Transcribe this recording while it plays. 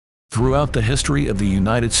Throughout the history of the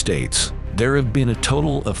United States, there have been a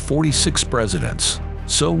total of 46 presidents.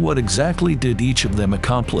 So what exactly did each of them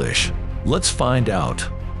accomplish? Let's find out.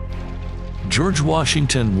 George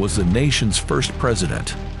Washington was the nation's first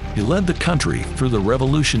president. He led the country through the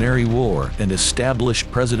Revolutionary War and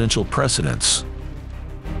established presidential precedents.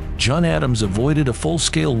 John Adams avoided a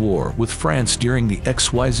full-scale war with France during the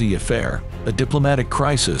XYZ affair, a diplomatic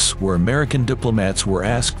crisis where American diplomats were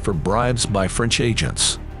asked for bribes by French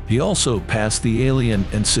agents. He also passed the Alien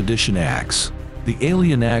and Sedition Acts. The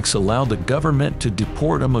Alien Acts allowed the government to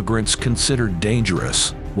deport immigrants considered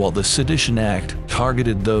dangerous, while the Sedition Act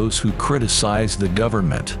targeted those who criticized the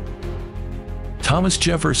government. Thomas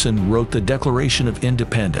Jefferson wrote the Declaration of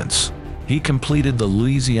Independence. He completed the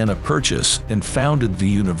Louisiana Purchase and founded the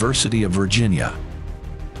University of Virginia.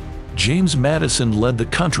 James Madison led the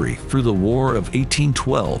country through the War of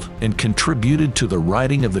 1812 and contributed to the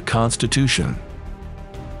writing of the Constitution.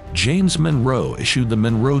 James Monroe issued the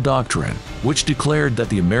Monroe Doctrine, which declared that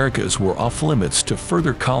the Americas were off-limits to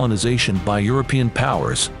further colonization by European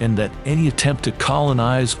powers and that any attempt to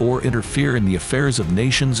colonize or interfere in the affairs of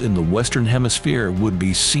nations in the Western Hemisphere would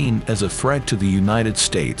be seen as a threat to the United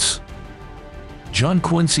States. John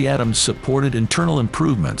Quincy Adams supported internal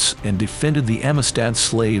improvements and defended the Amistad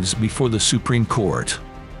slaves before the Supreme Court.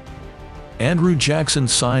 Andrew Jackson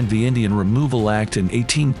signed the Indian Removal Act in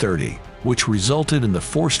 1830, which resulted in the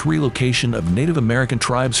forced relocation of Native American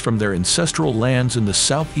tribes from their ancestral lands in the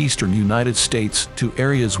southeastern United States to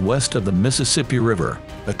areas west of the Mississippi River,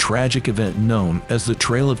 a tragic event known as the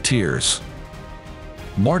Trail of Tears.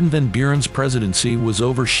 Martin Van Buren's presidency was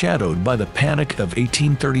overshadowed by the Panic of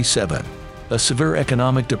 1837, a severe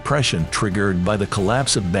economic depression triggered by the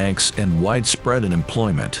collapse of banks and widespread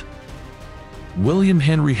unemployment. William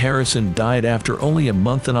Henry Harrison died after only a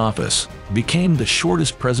month in office, became the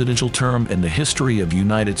shortest presidential term in the history of the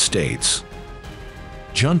United States.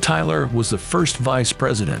 John Tyler was the first vice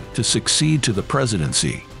president to succeed to the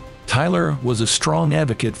presidency. Tyler was a strong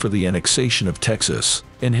advocate for the annexation of Texas,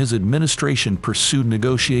 and his administration pursued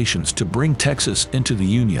negotiations to bring Texas into the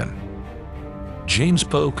Union. James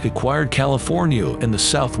Polk acquired California and the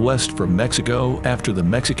Southwest from Mexico after the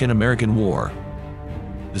Mexican-American War.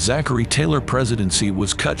 The Zachary Taylor presidency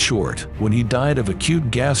was cut short when he died of acute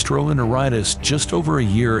gastroenteritis just over a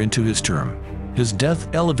year into his term. His death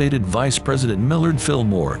elevated Vice President Millard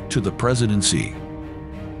Fillmore to the presidency.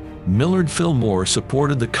 Millard Fillmore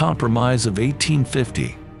supported the Compromise of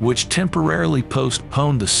 1850, which temporarily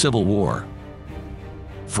postponed the Civil War.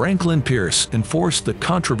 Franklin Pierce enforced the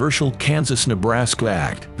controversial Kansas-Nebraska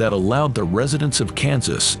Act that allowed the residents of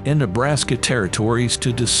Kansas and Nebraska territories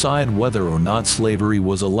to decide whether or not slavery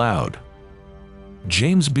was allowed.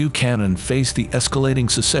 James Buchanan faced the escalating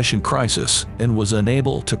secession crisis and was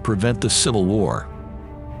unable to prevent the Civil War.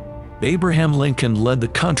 Abraham Lincoln led the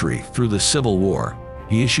country through the Civil War.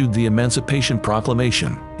 He issued the Emancipation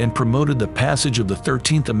Proclamation and promoted the passage of the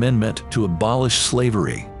 13th Amendment to abolish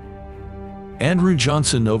slavery. Andrew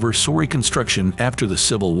Johnson oversaw Reconstruction after the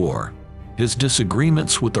Civil War. His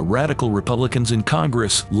disagreements with the radical Republicans in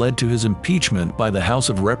Congress led to his impeachment by the House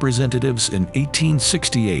of Representatives in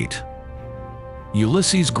 1868.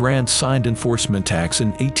 Ulysses Grant signed enforcement acts in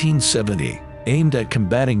 1870, aimed at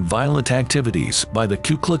combating violent activities by the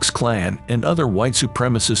Ku Klux Klan and other white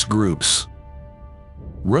supremacist groups.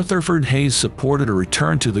 Rutherford Hayes supported a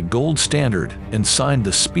return to the gold standard and signed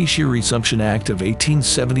the Specie Resumption Act of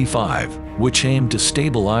 1875, which aimed to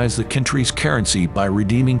stabilize the country's currency by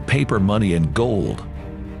redeeming paper money and gold.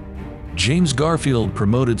 James Garfield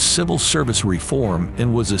promoted civil service reform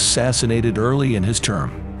and was assassinated early in his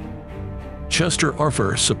term. Chester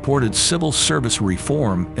Arthur supported civil service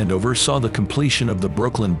reform and oversaw the completion of the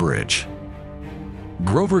Brooklyn Bridge.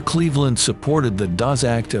 Grover Cleveland supported the Dawes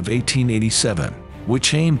Act of 1887,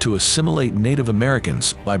 which aimed to assimilate Native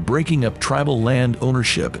Americans by breaking up tribal land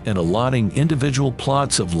ownership and allotting individual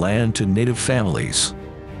plots of land to Native families.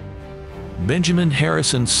 Benjamin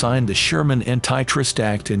Harrison signed the Sherman Antitrust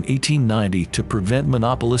Act in 1890 to prevent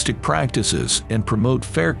monopolistic practices and promote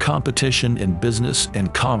fair competition in business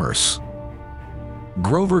and commerce.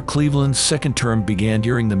 Grover Cleveland's second term began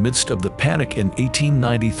during the midst of the Panic in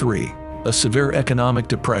 1893, a severe economic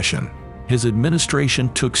depression. His administration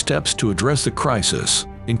took steps to address the crisis,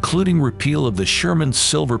 including repeal of the Sherman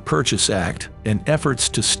Silver Purchase Act and efforts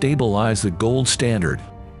to stabilize the gold standard.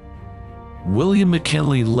 William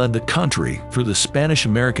McKinley led the country through the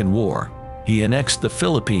Spanish-American War. He annexed the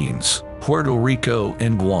Philippines, Puerto Rico,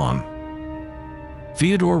 and Guam.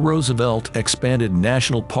 Theodore Roosevelt expanded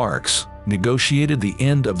national parks, negotiated the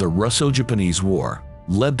end of the Russo-Japanese War,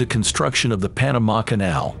 led the construction of the Panama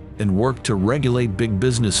Canal, and worked to regulate big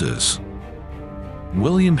businesses.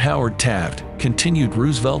 William Howard Taft continued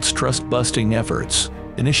Roosevelt's trust-busting efforts,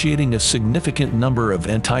 initiating a significant number of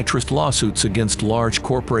antitrust lawsuits against large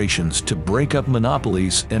corporations to break up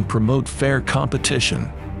monopolies and promote fair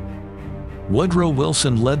competition. Woodrow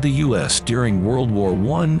Wilson led the U.S. during World War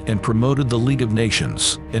I and promoted the League of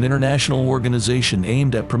Nations, an international organization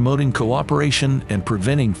aimed at promoting cooperation and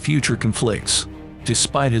preventing future conflicts.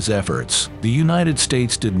 Despite his efforts, the United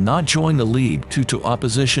States did not join the League due to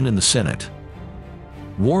opposition in the Senate.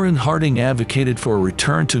 Warren Harding advocated for a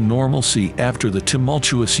return to normalcy after the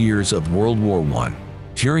tumultuous years of World War I.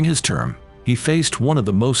 During his term, he faced one of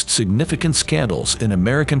the most significant scandals in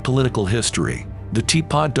American political history, the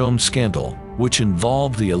Teapot Dome scandal, which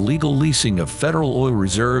involved the illegal leasing of federal oil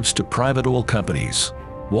reserves to private oil companies.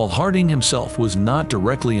 While Harding himself was not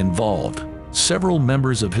directly involved, several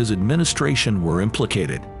members of his administration were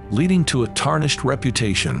implicated, leading to a tarnished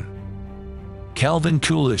reputation. Calvin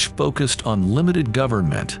Coolidge focused on limited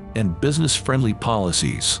government and business-friendly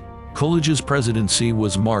policies. Coolidge's presidency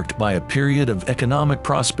was marked by a period of economic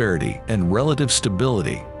prosperity and relative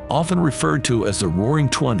stability, often referred to as the Roaring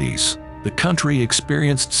Twenties. The country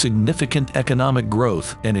experienced significant economic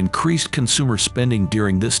growth and increased consumer spending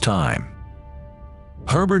during this time.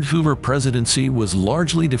 Herbert Hoover's presidency was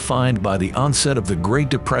largely defined by the onset of the Great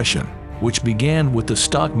Depression, which began with the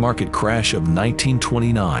stock market crash of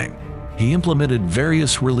 1929. He implemented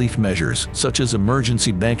various relief measures such as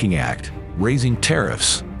Emergency Banking Act, raising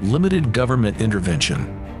tariffs, limited government intervention,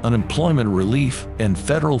 unemployment relief, and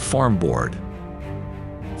Federal Farm Board.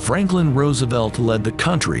 Franklin Roosevelt led the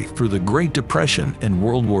country through the Great Depression and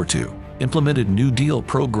World War II, implemented New Deal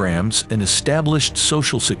programs, and established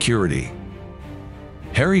Social Security.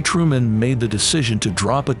 Harry Truman made the decision to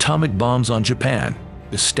drop atomic bombs on Japan,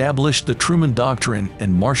 established the Truman Doctrine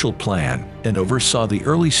and Marshall Plan, and oversaw the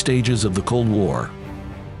early stages of the Cold War.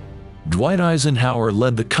 Dwight Eisenhower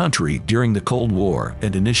led the country during the Cold War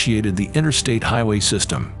and initiated the interstate highway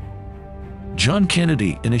system. John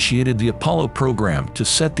Kennedy initiated the Apollo program to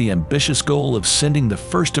set the ambitious goal of sending the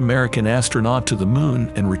first American astronaut to the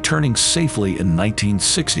moon and returning safely in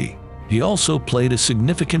 1960. He also played a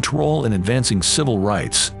significant role in advancing civil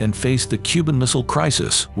rights and faced the Cuban Missile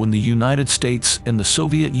Crisis when the United States and the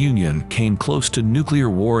Soviet Union came close to nuclear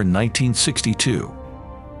war in 1962.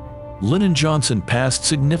 Lyndon Johnson passed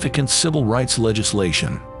significant civil rights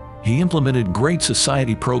legislation. He implemented Great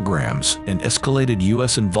Society programs and escalated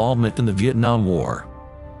U.S. involvement in the Vietnam War.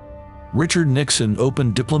 Richard Nixon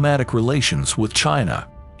opened diplomatic relations with China.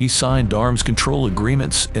 He signed arms control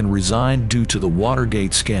agreements and resigned due to the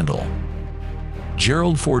Watergate scandal.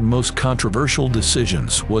 Gerald Ford's most controversial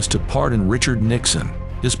decisions was to pardon Richard Nixon,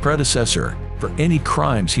 his predecessor, for any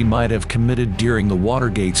crimes he might have committed during the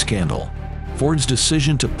Watergate scandal. Ford's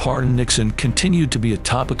decision to pardon Nixon continued to be a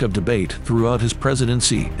topic of debate throughout his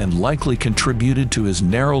presidency and likely contributed to his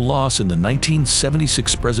narrow loss in the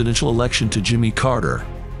 1976 presidential election to Jimmy Carter.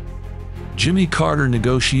 Jimmy Carter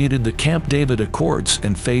negotiated the Camp David Accords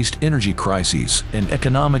and faced energy crises and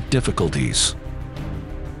economic difficulties.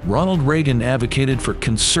 Ronald Reagan advocated for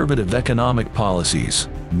conservative economic policies,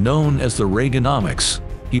 known as the Reaganomics.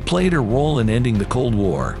 He played a role in ending the Cold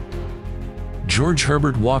War. George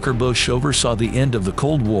Herbert Walker Bush oversaw the end of the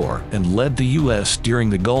Cold War and led the U.S. during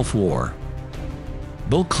the Gulf War.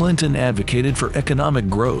 Bill Clinton advocated for economic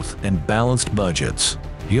growth and balanced budgets.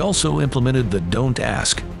 He also implemented the Don't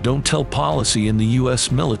Ask, Don't Tell policy in the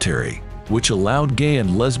U.S. military, which allowed gay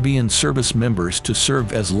and lesbian service members to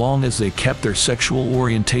serve as long as they kept their sexual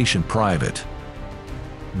orientation private.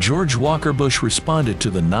 George Walker Bush responded to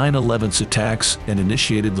the 9/11 attacks and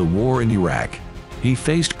initiated the war in Iraq. He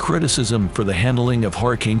faced criticism for the handling of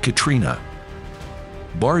Hurricane Katrina.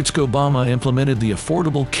 Barack Obama implemented the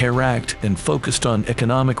Affordable Care Act and focused on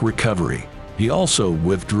economic recovery. He also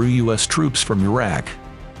withdrew U.S. troops from Iraq.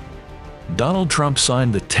 Donald Trump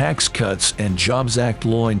signed the Tax Cuts and Jobs Act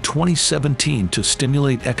law in 2017 to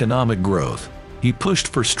stimulate economic growth. He pushed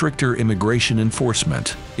for stricter immigration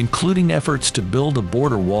enforcement, including efforts to build a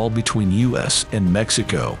border wall between U.S. and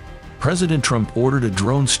Mexico. President Trump ordered a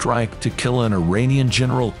drone strike to kill an Iranian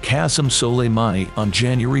general, Qasem Soleimani, on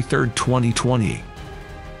January 3, 2020.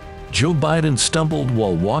 Joe Biden stumbled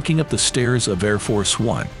while walking up the stairs of Air Force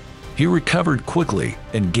One. He recovered quickly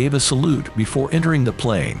and gave a salute before entering the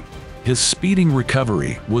plane. His speeding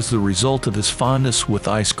recovery was the result of his fondness with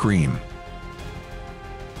ice cream.